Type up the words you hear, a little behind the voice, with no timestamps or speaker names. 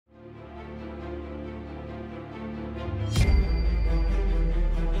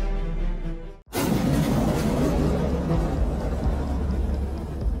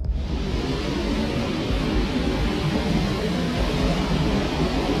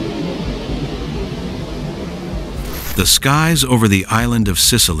The skies over the island of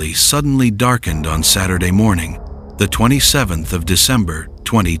Sicily suddenly darkened on Saturday morning, the 27th of December,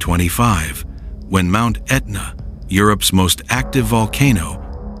 2025, when Mount Etna, Europe's most active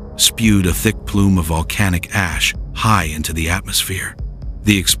volcano, spewed a thick plume of volcanic ash high into the atmosphere.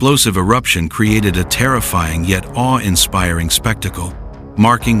 The explosive eruption created a terrifying yet awe-inspiring spectacle,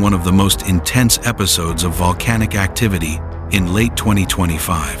 marking one of the most intense episodes of volcanic activity in late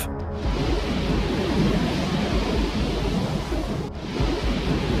 2025.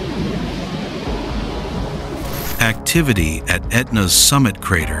 Activity at Etna's summit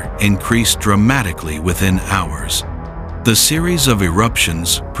crater increased dramatically within hours. The series of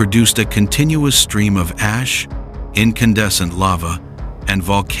eruptions produced a continuous stream of ash, incandescent lava, and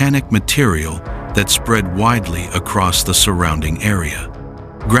volcanic material that spread widely across the surrounding area.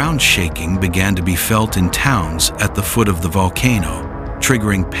 Ground shaking began to be felt in towns at the foot of the volcano,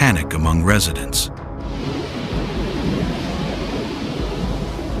 triggering panic among residents.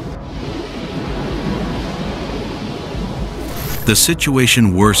 The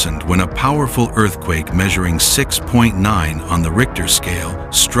situation worsened when a powerful earthquake measuring 6.9 on the Richter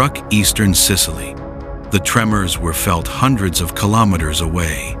scale struck eastern Sicily. The tremors were felt hundreds of kilometers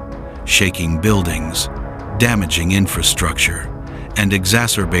away, shaking buildings, damaging infrastructure, and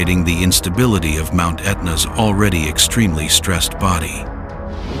exacerbating the instability of Mount Etna's already extremely stressed body.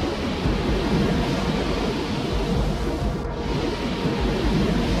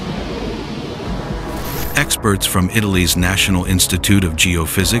 Experts from Italy's National Institute of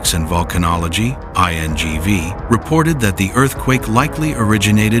Geophysics and Volcanology, INGV, reported that the earthquake likely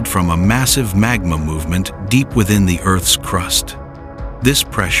originated from a massive magma movement deep within the Earth's crust. This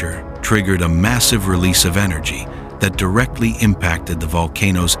pressure triggered a massive release of energy that directly impacted the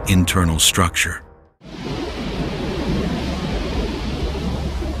volcano's internal structure.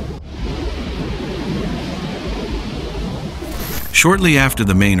 Shortly after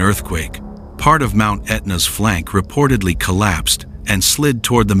the main earthquake, part of Mount Etna's flank reportedly collapsed and slid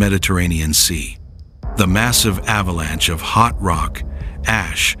toward the Mediterranean Sea. The massive avalanche of hot rock,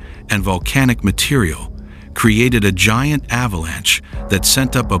 ash, and volcanic material created a giant avalanche that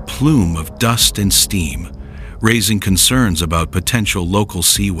sent up a plume of dust and steam, raising concerns about potential local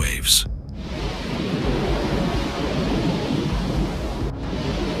sea waves.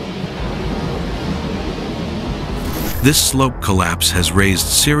 This slope collapse has raised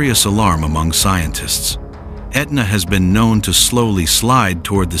serious alarm among scientists. Etna has been known to slowly slide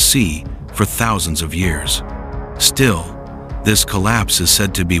toward the sea for thousands of years. Still, this collapse is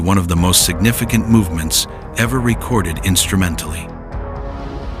said to be one of the most significant movements ever recorded instrumentally.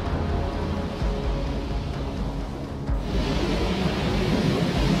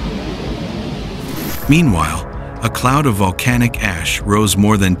 Meanwhile, a cloud of volcanic ash rose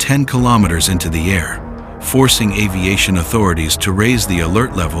more than 10 kilometers into the air, forcing aviation authorities to raise the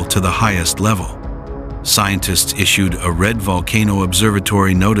alert level to the highest level. Scientists issued a red volcano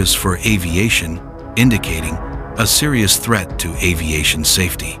observatory notice for aviation, indicating a serious threat to aviation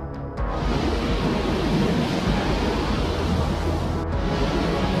safety.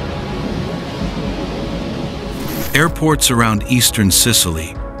 Airports around eastern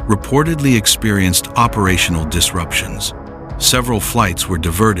Sicily reportedly experienced operational disruptions. Several flights were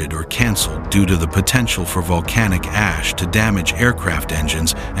diverted or canceled due to the potential for volcanic ash to damage aircraft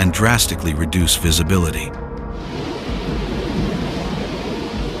engines and drastically reduce visibility.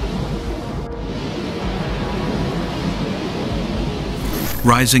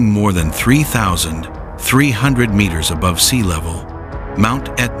 Rising more than 3,300 meters above sea level, Mount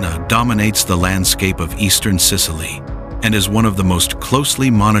Etna dominates the landscape of eastern Sicily and is one of the most closely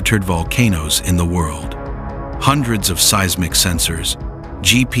monitored volcanoes in the world. Hundreds of seismic sensors,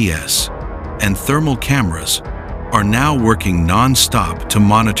 GPS, and thermal cameras are now working non-stop to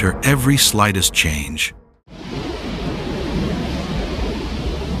monitor every slightest change.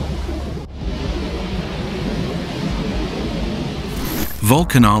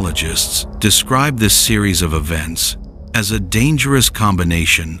 Volcanologists describe this series of events as a dangerous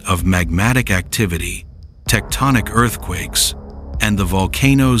combination of magmatic activity, tectonic earthquakes, and the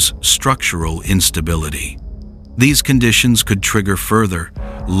volcano's structural instability. These conditions could trigger further,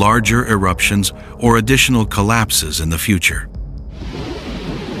 larger eruptions or additional collapses in the future.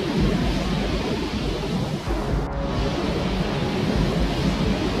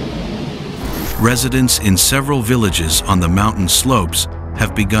 Residents in several villages on the mountain slopes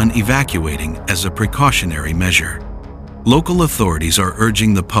have begun evacuating as a precautionary measure. Local authorities are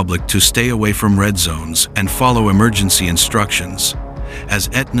urging the public to stay away from red zones and follow emergency instructions as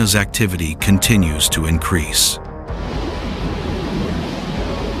Etna's activity continues to increase.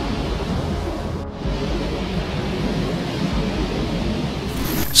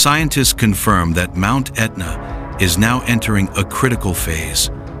 Scientists confirm that Mount Etna is now entering a critical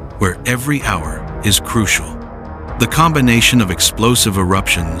phase, where every hour is crucial. The combination of explosive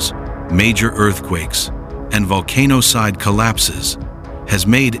eruptions, major earthquakes, and volcano-side collapses has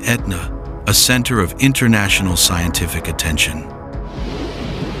made Etna a center of international scientific attention.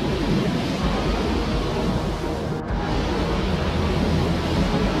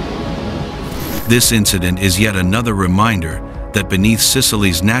 This incident is yet another reminder that beneath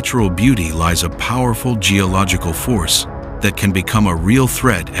Sicily's natural beauty lies a powerful geological force that can become a real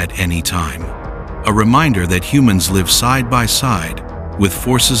threat at any time. A reminder that humans live side by side with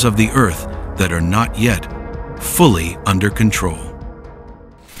forces of the earth that are not yet fully under control.